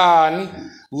focus on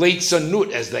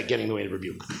leitzanut as that getting in the way of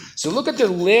rebuke? So look at the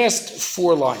last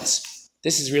 4 lines.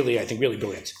 This is really, I think, really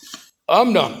brilliant.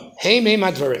 Amnam, hey me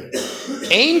madvarim.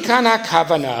 Ein kana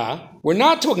kavana. We're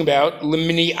not talking about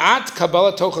lemniat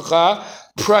kabbalah tochacha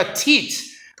pratit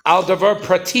al davar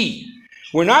prati.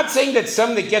 We're not saying that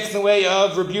something that gets in the way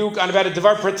of rebuke on about a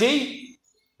davar prati.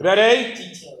 About a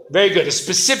very good, a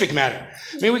specific matter.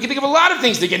 I mean, we can think of a lot of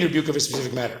things that get in rebuke of a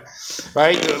specific matter,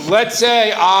 right? Let's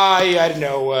say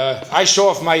I show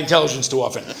off my intelligence too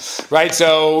often, right?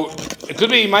 So it could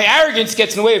be my arrogance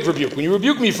gets in the way of rebuke. When you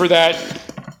rebuke me for that,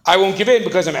 I won't give in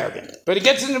because I'm arrogant. But it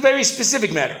gets in a very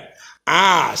specific matter.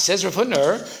 Says Rav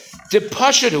Hutner, de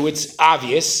pashadu, it's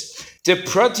obvious, de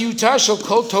pratyuta shel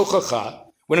kol tochacha.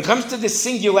 When it comes to the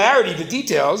singularity, the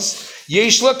details,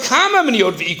 yesh la kama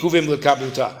miniot v'ikuvim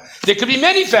l'kabluta. There could be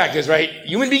many factors, right?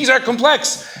 Human beings are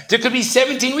complex. There could be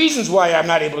 17 reasons why I'm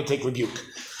not able to take rebuke.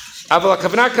 But what's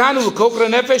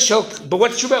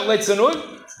true about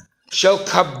leitzanut? Shel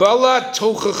kabbalah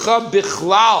tochacha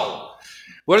bichlal.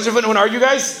 What does everyone argue,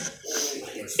 guys?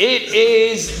 It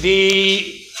is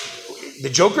the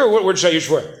joker? What word should I use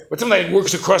for it? What's something that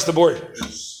works across the board?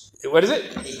 What is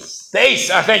it? The ace.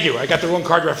 Thank you. I got the wrong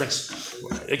card reference.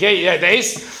 Okay, yeah, the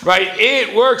ace. Right?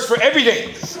 It works for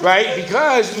everything. Right?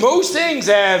 Because most things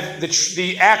have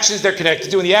the actions they're connected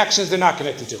to and the actions they're not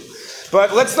connected to.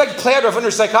 But let's play out Rav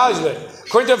Hutner's psychology with it.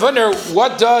 According to Rav Hutner,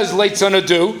 what does leitzanut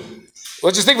do?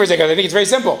 Let's just think for a second. I think it's very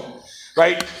simple.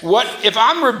 Right? What if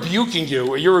I'm rebuking you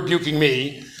or you're rebuking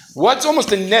me? What's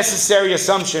almost a necessary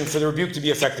assumption for the rebuke to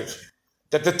be effective?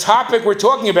 That the topic we're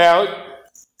talking about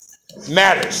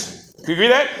matters. Do you agree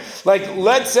with that?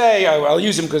 Let's say, I'll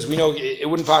use him because we know it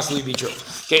wouldn't possibly be true.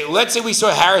 Okay, let's say we saw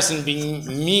Harrison being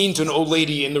mean to an old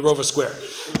lady in the Rova Square.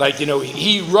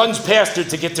 He runs past her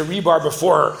to get to rebar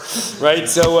before her, right?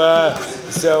 So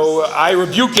I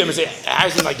rebuke him and say,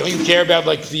 Harrison, don't you care about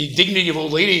the dignity of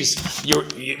old ladies? You're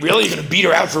really going to beat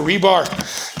her out for rebar?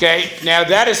 Okay, now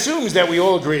that assumes that we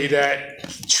all agree that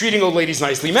treating old ladies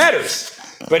nicely matters.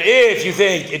 But if you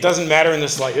think it doesn't matter in the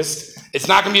slightest, it's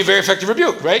not going to be a very effective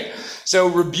rebuke, right? So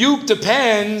rebuke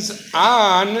depends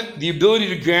on the ability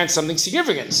to grant something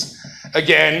significance.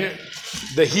 Again,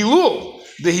 the hilul.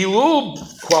 The hilul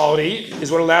quality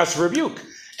is what allows for rebuke.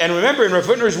 And remember, in Rav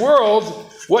Hutner's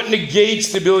world, what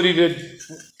negates the ability to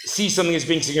see something as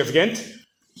being significant?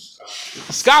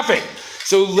 Scoffing.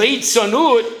 So late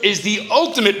sanut is the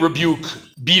ultimate rebuke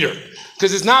beater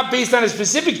because it's not based on a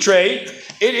specific trait.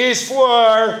 It is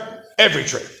for every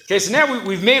trait. Okay, so now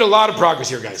we've made a lot of progress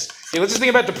here, guys. Okay, let's just think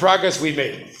about the progress we've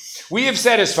made. We have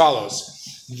said as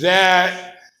follows,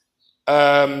 that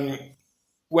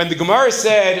when the Gemara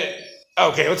said,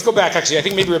 okay, let's go back actually. I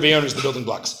think maybe Rabbi Yonah is the building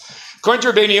blocks. According to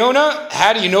Rabbi Yonah,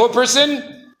 how do you know a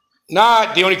person?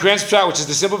 Not the only Kran's shot, which is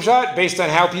the simple shot, based on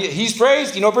how he's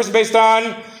praised. You know a person based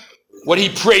on what he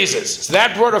praises. So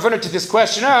that brought Rav Hutner to this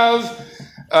question of,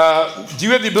 do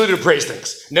you have the ability to praise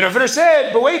things? And then Rav Hutner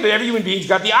said, but wait, but every human being's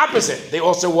got the opposite. They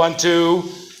also want to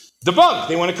debunk.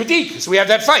 They want to critique. So we have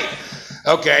that fight.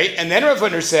 Okay, and then Rav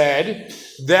Hutner said,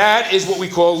 that is what we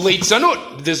call late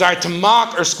sanut, the desire to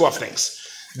mock or scoff things.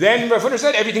 Then Rav Hutner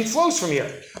said, everything flows from here.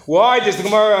 Why does the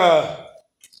Gemara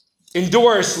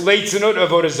endorse late sanut of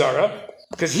Avodah Zarah?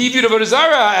 Because he viewed Avodah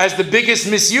Zarah as the biggest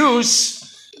misuse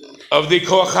of the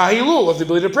koach ha'hilul, of the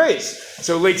ability to praise.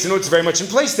 So late sanut is very much in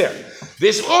place there.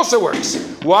 This also works.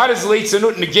 Why does late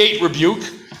sanut negate rebuke?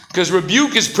 Because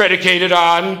rebuke is predicated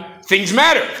on things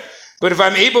matter. But if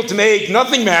I'm able to make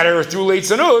nothing matter through late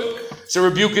sanut, so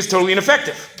rebuke is totally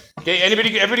ineffective. Okay,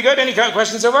 everybody good? Any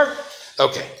questions so far?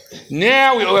 Okay.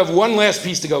 Now we all have one last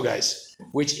piece to go, guys,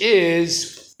 which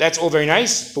is, that's all very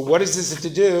nice, but what does this have to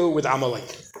do with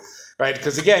Amalek? Right?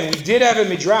 Because again, we did have a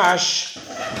midrash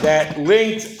that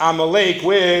linked Amalek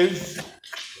with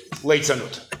late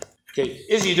sanut. Okay,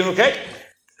 Izzy, you doing okay?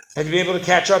 Have you been able to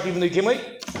catch up even though you came late?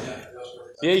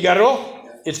 Yeah, you got it all?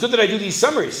 It's good that I do these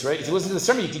summaries, right? If you listen to the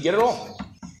summary, you can get it all.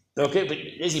 Okay, but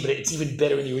Izzy, but it's even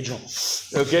better in the original.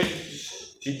 Okay?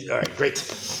 All right, great.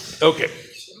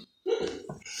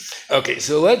 Okay,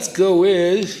 so let's go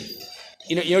with,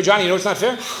 you know, Johnny, you know it's not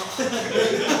fair?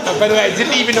 By the way, I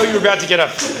didn't even know you were about to get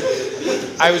up.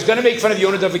 I was going to make fun of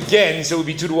Yonadav again, so it would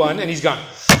be 2-1, and he's gone.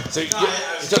 So,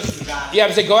 yeah, I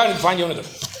was saying, go out and find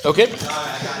Yonadav. Okay?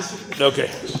 Okay.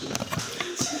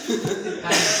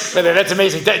 That's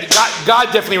amazing.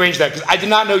 God definitely arranged that, because I did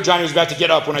not know Johnny was about to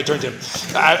get up when I turned to him.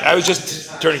 I was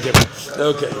just turning to him.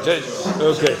 Okay.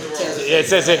 Yeah, it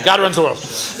says that God runs the world.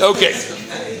 Okay.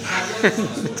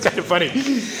 It's kind of funny.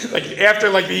 Like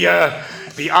after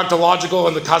the ontological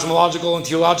and the cosmological and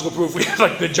theological proof, we have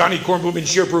like the Johnny Kornblum and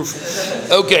shiur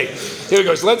proof. Okay, here we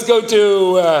go. So let's go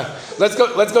to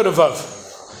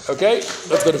Vav. Okay,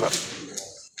 let's go to Vav.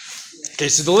 Okay,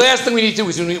 so the last thing we need to do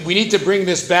is we need to bring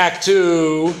this back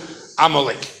to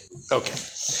Amalek. Okay.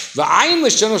 V'ayin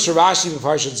l'shanos Rashi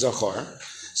b'parshat Zachor.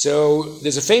 So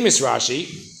there's a famous Rashi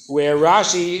where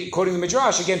Rashi, quoting the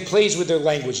Midrash, again plays with their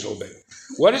language a little bit.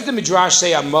 What does the Midrash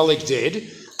say Amalek did?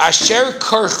 Asher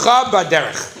karcha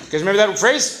baderech. Guys remember that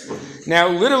phrase? Now,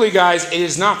 literally, guys, it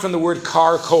is not from the word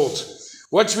kar, cold.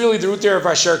 What's really the root there of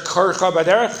Asher karcha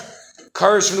baderech?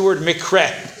 Kar is from the word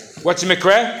mikre. What's a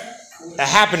mikre? A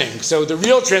happening. So the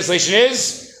real translation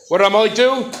is, what did Amalek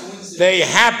do? They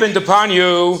happened upon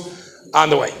you on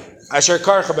the way. Asher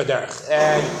karcha baderech.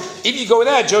 And if you go with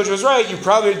that, Jojo was right, you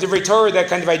probably did the Torah that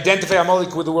kind of identify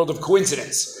Amalek with the world of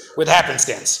coincidence, with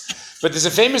happenstance. But there's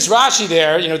a famous Rashi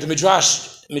there, you know, the Midrash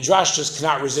just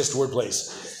cannot resist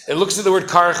wordplays. It looks at the word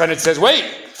karcha and it says, wait,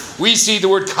 we see the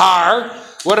word kar.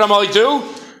 What did Amalek do?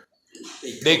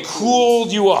 They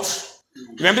cooled you off.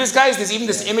 Remember this, guys? There's even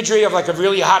this imagery of like a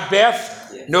really hot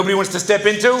bath nobody wants to step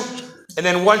into. And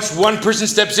then once one person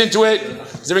steps into it,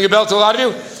 does it ring a bell to a lot of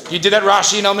you? You did that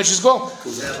Rashi in elementary school?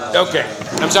 Okay.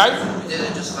 I'm sorry? We did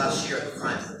it just last year at the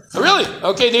prime. Oh, really?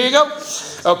 Okay, there you go.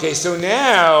 Okay, so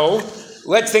now,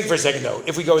 let's think for a second though,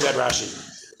 if we go with that Rashi.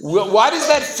 Why does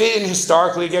that fit in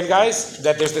historically again, guys?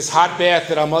 That there's this hot bath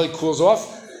that Amalek cools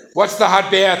off? What's the hot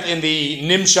bath in the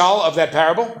Nimshal of that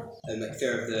parable? And the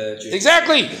fear of the Jews.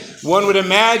 Exactly. One would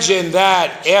imagine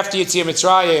that after Yetziat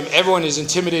Mitzrayim, everyone is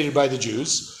intimidated by the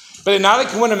Jews. But now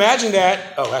can one imagine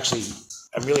that? Oh, actually,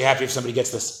 I'm really happy if somebody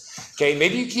gets this. Okay,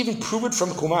 maybe you can even prove it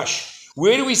from Chumash.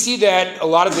 Where do we see that a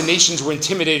lot of the nations were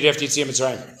intimidated after Yetziat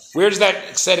Mitzrayim? Where is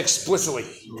that said explicitly?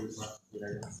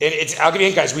 I'll give you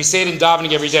a hint, guys. We say it in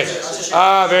davening every day.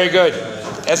 Ah, very good.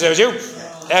 Ezra, was you?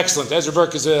 Excellent. Ezra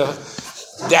Burke is the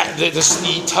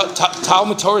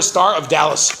Talmud Torah star of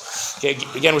Dallas. Okay,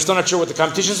 again, we're still not sure what the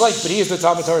competition is like, but he is the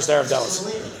Talmud Torah star of Dallas.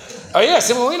 Oh yeah,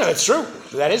 Simulino, that's true.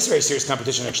 That is a very serious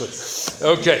competition, actually.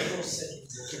 Okay.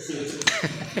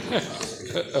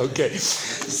 Okay.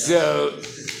 So,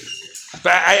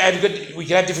 but we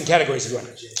can have different categories if you want.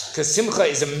 Because Simcha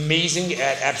is amazing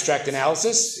at abstract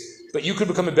analysis, but you could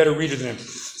become a better reader than him.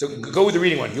 So go with the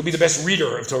reading one. You'll be the best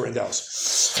reader of Torah in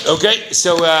Dallas. Okay,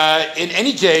 so in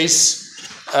any case,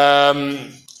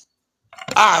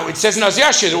 It says in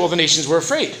Aziyashia that all the nations were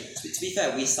afraid. To be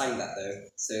fair, we sang that though,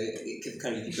 so it could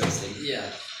kind of be boasting.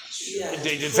 Yeah.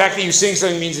 The fact that you sing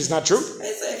something means it's not true?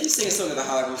 It's like if you sing a song about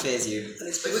how everyone fears you. And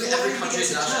it's like every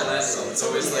country's national anthem. It's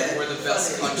always like we're the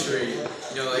best country.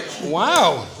 You know, like.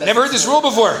 Wow. Never heard this rule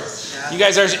before. You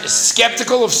guys are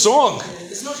skeptical of song.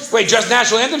 Wait, just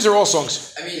national anthems or all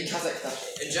songs? I mean, in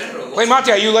general. Wait,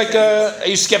 Mati, are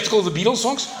you skeptical of the Beatles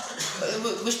songs?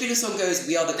 Which Beatles song goes,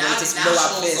 "We are the greatest, no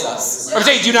one fears us"? I'm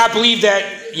saying, do you not believe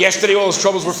that yesterday all his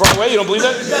troubles were far away? You don't believe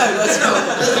that? No, that's not.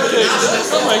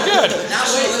 Oh my God.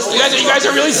 You guys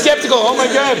are really skeptical. Oh my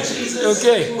God.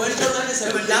 Okay. When John Lennon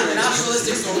said we're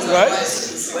nationalistic songs, What?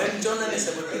 when John Lennon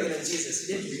said we're bigger than Jesus,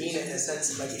 he didn't mean it in a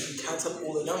sense of like if you count up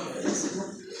all the numbers,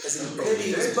 as in clearly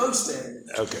he was boasting.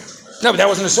 Okay. No, but that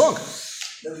wasn't a song.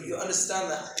 No, but you understand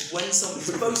that when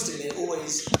somebody's boasting, they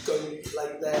always go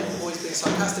like they're always being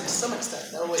sarcastic to some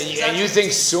extent. They're always And you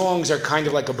think songs are kind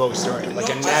of like a boast, or like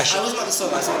a I national? wasn't about the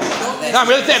song, I was about No, I'm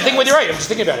really thinking what you're right. I'm just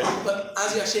thinking about it. But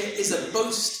as Yashir is a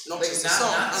boast, not just a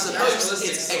song. As a boast,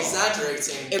 it's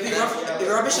exaggerating. It'd be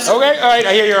rubbish. Okay, all right.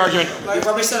 I hear your argument. It'd be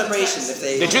rubbish celebrations if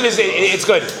they. The truth is, it's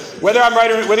good. Whether I'm right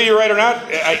or whether you're right or not,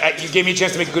 you gave me a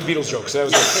chance to make a good Beatles joke. So that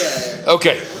was good.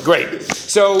 Okay, great.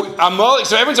 So Amalek.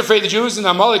 So everyone's afraid of the Jews, and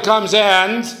Amalek comes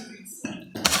and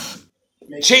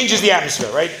changes the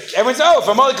atmosphere. Right? Everyone's if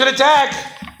Amalek could attack,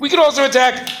 we could also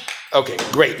attack. Okay,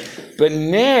 great. But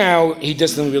now he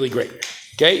does something really great.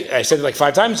 Okay, I said it like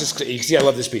 5 times. Just, you can see I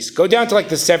love this piece. Go down to like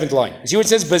the 7th line. See what it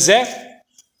says? Bazeh.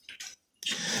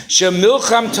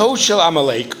 Shemilcham toshel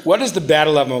Amalek. What is the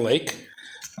battle of Amalek?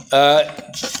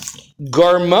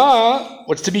 Garma,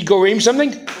 what's to be gorim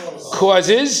something?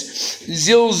 Causes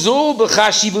zilzul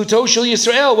b'chashivuto shel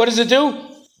Yisrael. What does it do?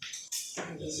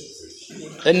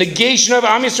 A negation of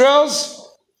Am Yisrael's?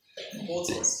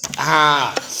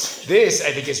 This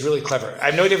I think is really clever. I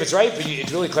have no idea if it's right, but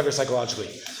it's really clever psychologically.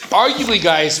 Arguably,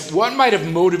 guys, what might have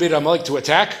motivated Amalek to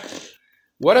attack?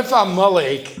 What if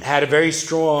Amalek had a very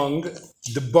strong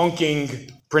debunking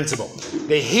principle?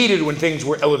 They hated when things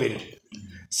were elevated.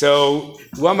 So,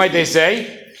 what might they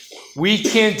say? We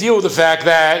can't deal with the fact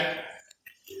that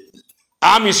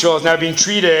Am Yisrael is now being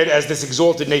treated as this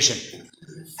exalted nation.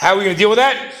 How are we going to deal with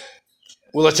that?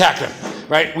 We'll attack them,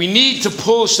 right? We need to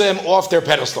push them off their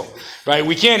pedestal, right?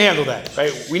 We can't handle that,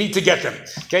 right? We need to get them,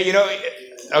 okay?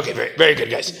 Okay, very, very good,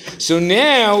 guys. So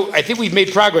now, I think we've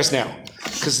made progress now,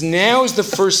 because now is the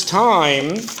first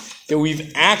time that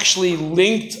we've actually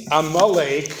linked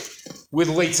Amalek with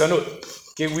Leitzanut.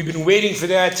 Okay, we've been waiting for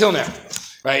that till now,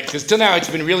 right? Because till now it's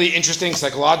been really interesting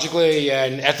psychologically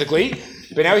and ethically.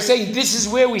 But now he's saying this is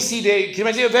where we see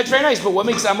that's very nice, but what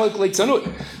makes Amalek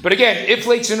Leitzanut? But again, if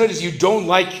Leitzanut is you don't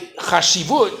like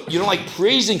chashivut, you don't like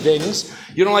praising things,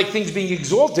 you don't like things being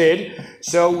exalted,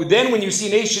 so then when you see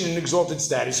a nation in exalted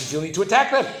status, you feel need to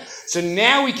attack them. So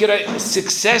now we could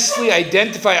successfully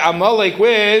identify Amalek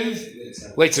with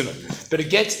Leitzanut. But it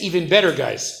gets even better,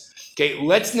 guys. Okay,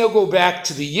 let's now go back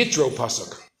to the Yitro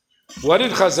pasuk. What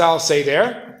did Chazal say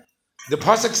there? The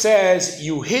pasuk says,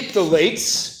 you hit the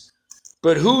Leitz,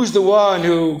 but who's the one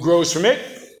who grows from it?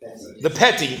 The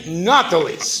petty, not the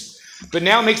Leitz. But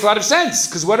now it makes a lot of sense,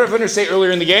 because what did Rav Hutner say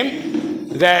earlier in the game?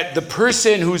 That the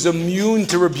person who's immune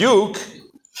to rebuke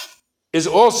is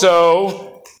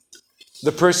also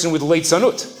the person with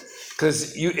Leitzanut.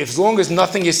 Because as long as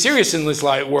nothing is serious in this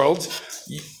world,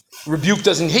 rebuke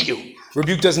doesn't hit you.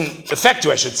 Rebuke doesn't affect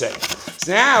you, I should say.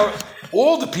 So now,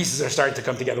 all the pieces are starting to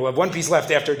come together. We'll have one piece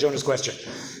left after Jonah's question.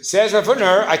 Says Rav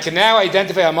Hutner, I can now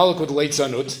identify Amalek with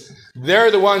Leitzanut. They're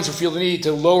the ones who feel the need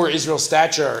to lower Israel's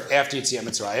stature after Yetziat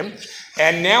Mitzrayim.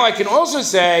 And now I can also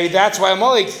say that's why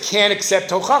Amalek can't accept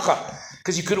Tochacha.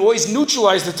 Because you could always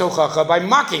neutralize the Tochacha by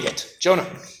mocking it. Jonah. I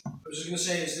was just going to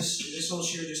say, is this whole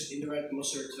shiur just indirect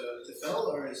Musar to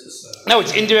Fel, or is this... No,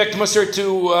 it's indirect Musar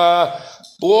to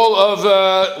all of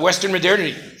Western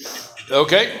modernity.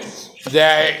 Okay?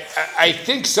 That I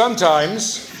think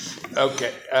sometimes...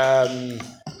 Okay. I'll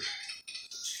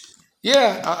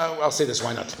say this.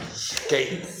 Why not?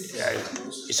 Okay.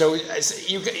 So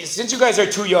since you guys are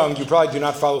too young, you probably do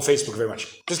not follow Facebook very much.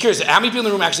 Just curious, how many people in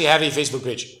the room actually have a Facebook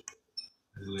page?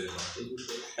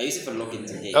 I use it for login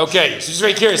to hate. Okay, so just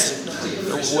very curious.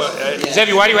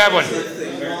 Zevi, why do you have one?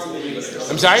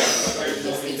 I'm sorry?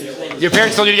 Your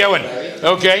parents told you to get one.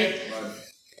 Okay.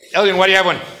 Elian, why do you have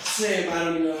one? Same, I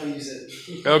don't even know how to use it.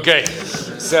 Okay.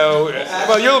 So,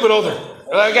 well, you're a little bit older.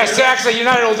 I guess, actually, you're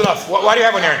not old enough. Why do you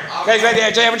have one, Aaron? Guys,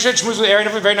 I haven't church moves with Aaron,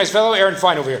 a very nice fellow. Aaron,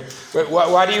 fine over here.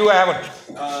 Why do you have one?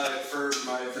 For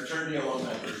my fraternity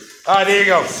alumni group. There you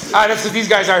go. That's what these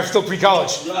guys are still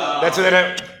pre-college. That's what they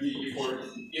do.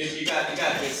 You got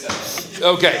good stuff.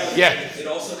 Okay, yeah. It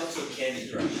also helps with Candy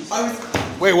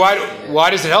Crush. Wait, why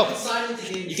does it help?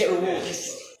 You get rewards.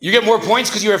 You get more points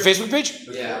because you have a Facebook page?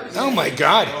 Yeah. Oh my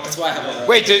God. That's why I have one.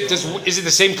 Wait, is it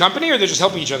the same company or they're just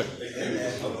helping each other?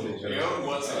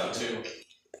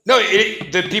 No,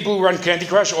 the people who run Candy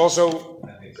Crush also,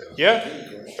 yeah?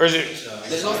 Or is it?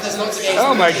 There's lots of games.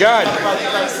 Oh my God.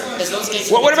 There's lots of games.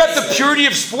 What about the purity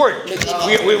of sport?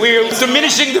 We're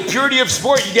diminishing the purity of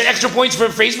sport. You get extra points for a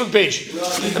Facebook page.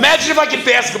 Imagine if like in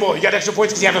basketball, you got extra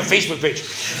points because you have a Facebook page.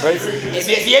 Right?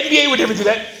 The NBA would never do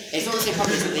that. It's not the same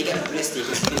companies, but they get publicity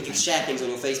because you can share things on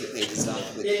your Facebook page and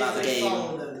stuff about the game.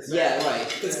 Yeah, right.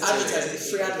 It's advertising, it's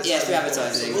free advertising. Yeah, free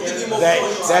advertising. We'll give you more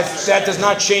points. That does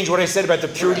not change what I said about the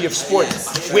purity of sport.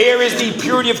 Where is the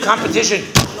purity of competition?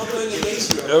 I'm not going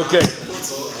against you. Okay.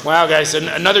 Wow, guys,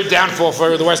 another downfall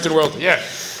for the Western world. Yeah.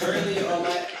 Currently, it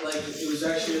was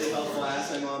actually really helpful. I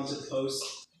asked my mom to post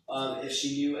if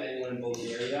she knew anyone in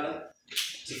Bulgaria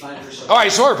to find her something. Oh, I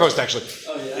saw her post actually.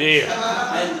 Oh, yeah?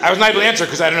 Yeah. And I was not able to answer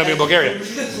because I don't know in Bulgaria.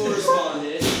 people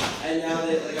responded, and now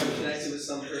that I'm connected with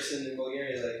some person in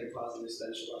Bulgaria that I can possibly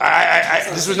spend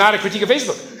some This was not a critique of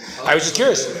Facebook. I was just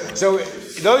curious. So,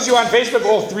 those of you on Facebook,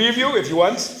 all three of you, if you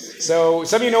want. So,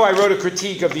 some of you know I wrote a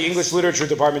critique of the English literature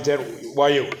department at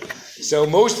YU. So,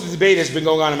 most of the debate has been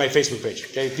going on my Facebook page.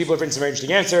 Okay, people have written some very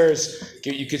interesting answers.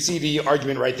 Okay, you can see the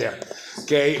argument right there.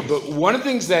 Okay, but one of the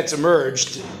things that's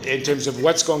emerged in terms of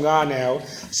what's going on now,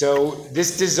 so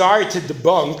this desire to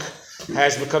debunk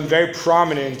has become very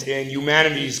prominent in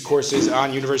humanities courses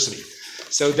on university.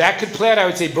 So that could play out, I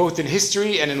would say, both in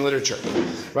history and in literature,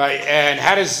 right? And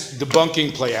how does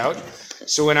debunking play out?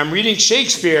 So when I'm reading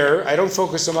Shakespeare, I don't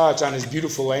focus so much on his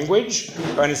beautiful language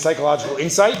or on his psychological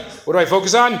insight. What do I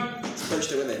focus on? Approach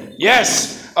to women.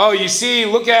 Yes. Oh, you see,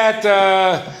 look at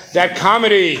that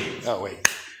comedy. Oh, wait.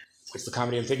 What's the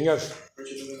comedy I'm thinking of?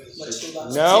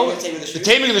 No? The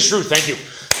Taming of the Shrew. Thank you.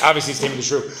 Obviously, it's Taming of the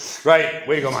Shrew. Right.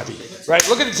 Way to go, Monty. Right.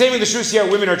 Look at the Taming of the Shrew, see how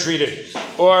women are treated.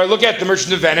 Or look at the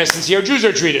Merchant of Venice and see how Jews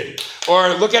are treated.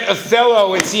 Or look at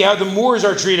Othello and see how the Moors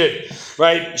are treated.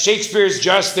 Right. Shakespeare's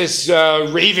just this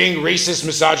raving, racist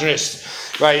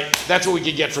misogynist. Right. That's what we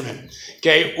could get from him.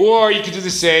 Okay. Or you could do the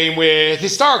same with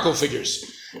historical figures.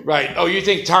 Right. Oh, you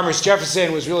think Thomas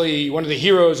Jefferson was really one of the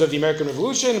heroes of the American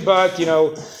Revolution, but,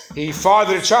 he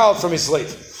fathered a child from his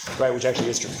slave. Right, which actually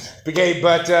is true. Okay,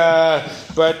 but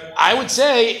I would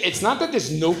say it's not that there's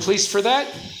no place for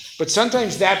that, but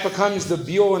sometimes that becomes the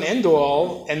be-all and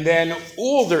end-all, and then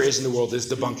all there is in the world is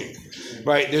debunking.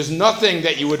 Right? There's nothing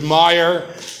that you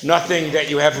admire, nothing that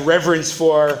you have reverence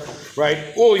for,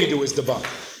 right? All you do is debunk.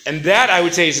 And that, I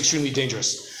would say, is extremely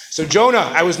dangerous. So Jonah,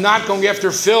 I was not going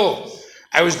after Phil.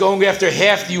 I was going after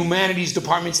half the humanities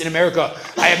departments in America.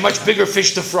 I have much bigger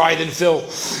fish to fry than Phil.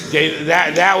 Okay,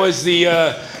 that was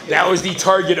the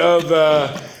target of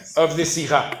this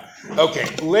sikha. Okay,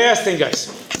 last thing, guys.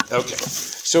 Okay,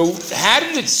 so how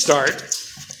did it start?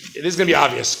 This is going to be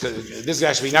obvious because this is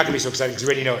actually not going to be so exciting because you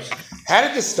already know it. How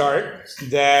did it start?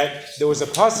 That there was a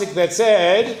pasuk that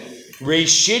said,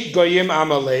 "Reishit goyim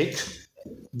Amalek,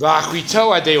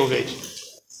 v'achito adei oved."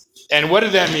 And what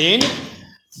did that mean?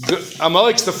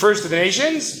 Amalek's the first of the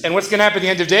nations, and what's going to happen at the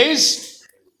end of days?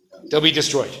 They'll be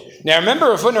destroyed. Now remember,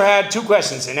 Rav Hutner had two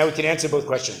questions, and now we can answer both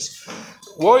questions.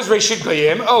 What was Reishit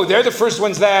Goyim? Oh, they're the first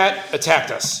ones that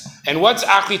attacked us. And what's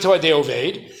Achlito Adei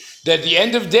Oved? That at the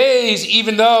end of days,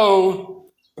 even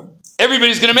though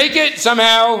everybody's going to make it,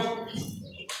 somehow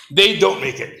they don't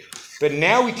make it. But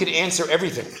now we could answer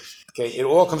everything. Okay, it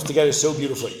all comes together so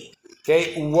beautifully.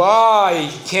 Okay,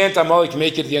 why can't Amalek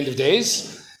make it at the end of days?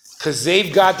 Because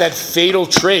they've got that fatal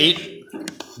trait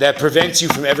that prevents you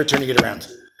from ever turning it around.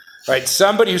 Right?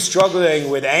 Somebody who's struggling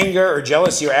with anger or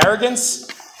jealousy or arrogance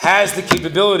has the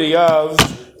capability of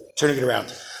turning it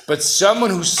around. But someone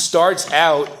who starts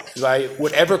out, right,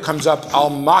 whatever comes up,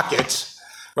 I'll mock it,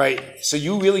 right? So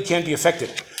you really can't be affected.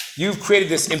 You've created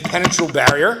this impenetrable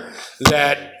barrier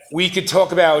that we could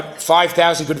talk about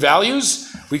 5,000 good values.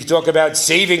 We could talk about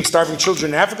saving starving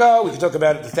children in Africa. We could talk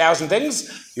about 1,000 things.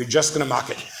 You're just going to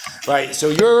mock it. Right, so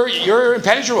you're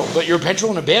impenetrable, but you're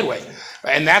impenetrable in a bad way.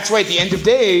 And that's why at the end of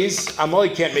days,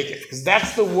 Amalek can't make it. Because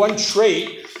that's the one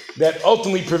trait that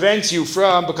ultimately prevents you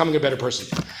from becoming a better person.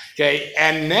 Okay,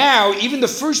 and now even the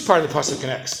first part of the pasuk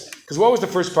connects. Because what was the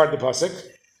first part of the pasuk?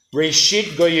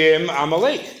 Reishit goyim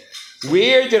Amalek.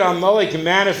 Where did Amalek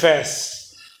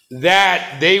manifest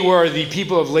that they were the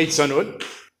people of late sonhood?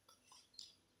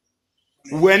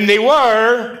 When they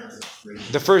were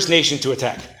the first nation to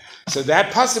attack. So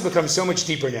that pasuk becomes so much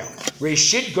deeper now.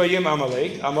 Reishit goyim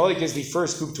Amalek. Amalek is the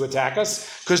first group to attack us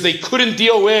because they couldn't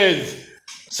deal with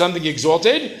something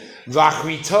exalted.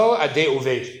 V'achrito adei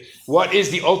oved. What is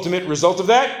the ultimate result of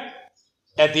that?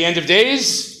 At the end of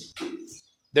days,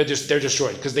 they're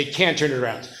destroyed because they can't turn it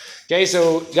around. Okay,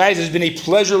 so guys, it's been a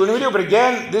pleasure learning with you. But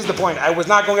again, this is the point. I was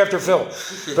not going after Phil.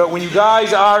 But when you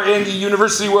guys are in the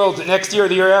university world next year or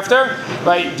the year after,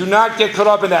 right, do not get caught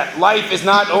up in that. Life is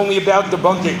not only about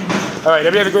debunking. All right,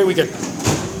 everybody have a great weekend.